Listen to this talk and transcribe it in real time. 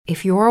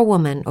If you're a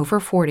woman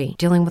over 40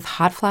 dealing with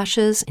hot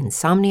flashes,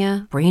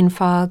 insomnia, brain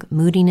fog,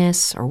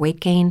 moodiness, or weight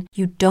gain,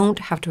 you don't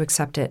have to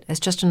accept it as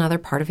just another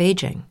part of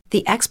aging.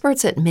 The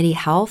experts at MIDI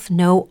Health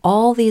know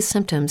all these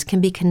symptoms can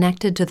be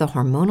connected to the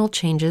hormonal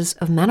changes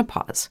of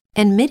menopause.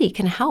 And MIDI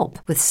can help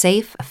with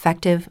safe,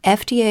 effective,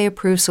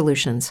 FDA-approved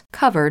solutions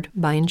covered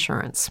by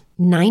insurance.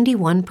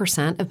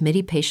 91% of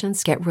MIDI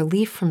patients get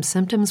relief from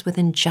symptoms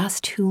within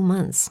just 2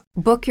 months.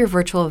 Book your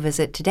virtual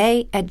visit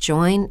today at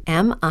joinmidi.com.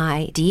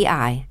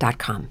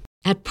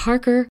 At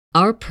Parker,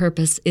 our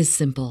purpose is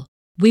simple.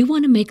 We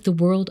want to make the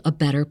world a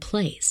better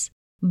place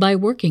by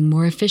working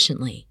more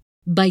efficiently,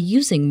 by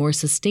using more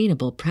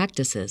sustainable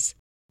practices,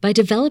 by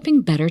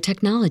developing better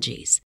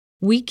technologies.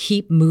 We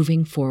keep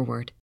moving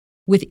forward.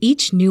 With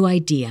each new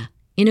idea,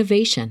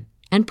 innovation,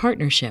 and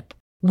partnership,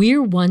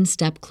 we're one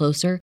step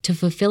closer to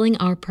fulfilling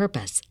our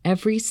purpose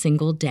every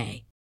single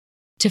day.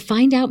 To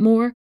find out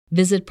more,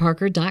 visit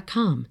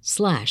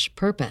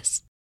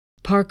parker.com/purpose.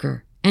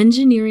 Parker,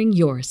 engineering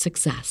your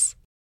success.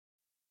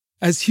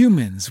 As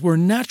humans, we're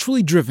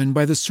naturally driven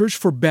by the search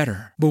for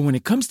better. But when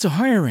it comes to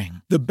hiring,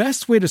 the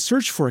best way to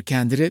search for a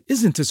candidate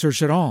isn't to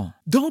search at all.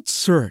 Don't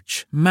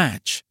search,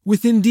 match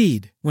with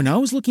Indeed. When I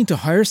was looking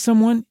to hire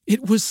someone,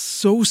 it was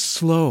so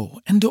slow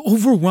and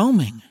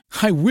overwhelming.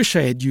 I wish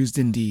I had used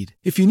Indeed.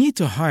 If you need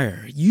to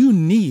hire, you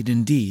need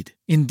Indeed.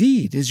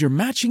 Indeed is your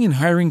matching and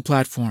hiring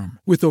platform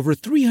with over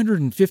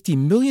 350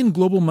 million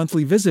global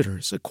monthly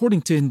visitors,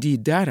 according to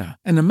Indeed data,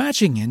 and a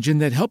matching engine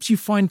that helps you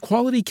find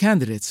quality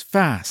candidates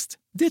fast.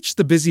 Ditch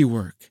the busy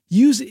work.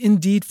 Use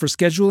Indeed for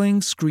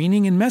scheduling,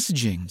 screening, and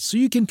messaging so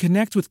you can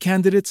connect with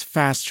candidates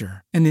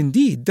faster. And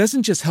Indeed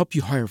doesn't just help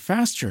you hire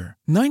faster.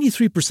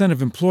 93%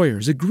 of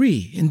employers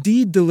agree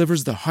Indeed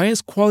delivers the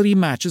highest quality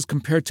matches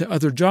compared to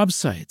other job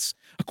sites,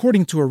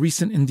 according to a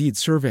recent Indeed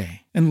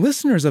survey. And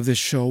listeners of this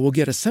show will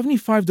get a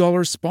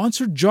 $75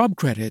 sponsored job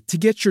credit to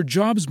get your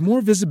jobs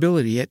more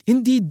visibility at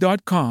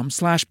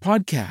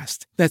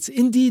Indeed.com/podcast. That's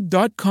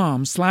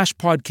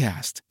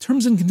Indeed.com/podcast.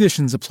 Terms and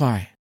conditions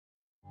apply.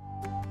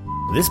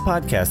 This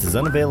podcast is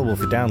unavailable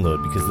for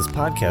download because this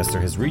podcaster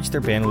has reached their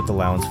bandwidth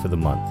allowance for the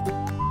month.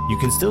 You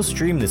can still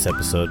stream this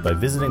episode by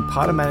visiting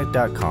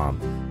Podomatic.com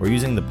or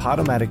using the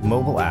Podomatic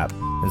mobile app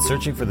and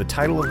searching for the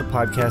title of the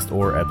podcast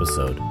or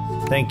episode.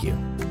 Thank you.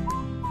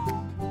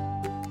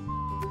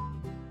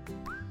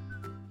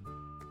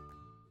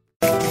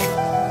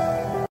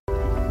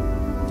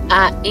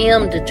 I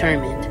am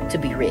determined to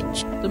be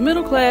rich. The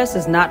middle class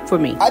is not for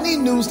me. I need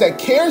news that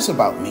cares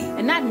about me.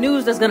 And not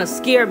news that's gonna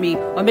scare me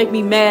or make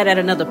me mad at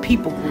another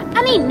people group.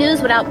 I need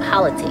news without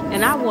politics.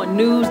 And I want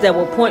news that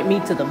will point me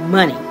to the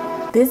money.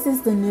 This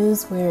is the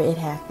news where it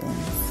happens.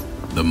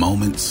 The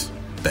moments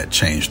that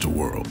change the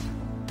world.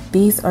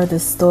 These are the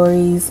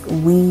stories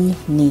we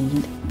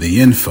need. The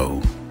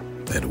info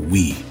that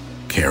we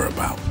care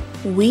about.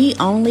 We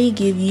only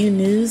give you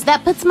news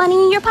that puts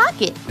money in your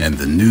pocket. And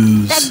the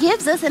news that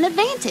gives us an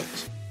advantage.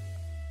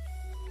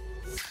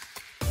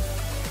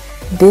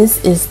 This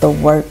is the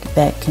work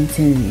that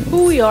continues.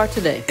 Who we are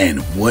today.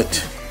 And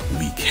what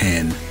we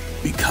can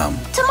become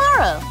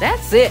tomorrow.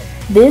 That's it.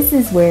 This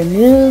is where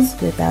news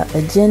without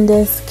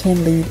agendas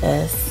can lead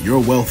us. Your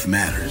wealth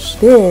matters.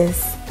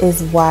 This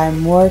is why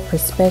more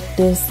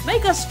perspectives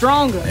make us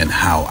stronger. And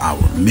how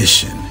our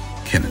mission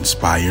can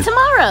inspire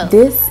tomorrow.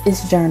 This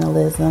is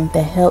journalism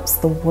that helps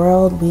the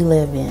world we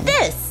live in.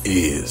 This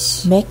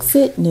is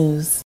Mexit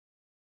News.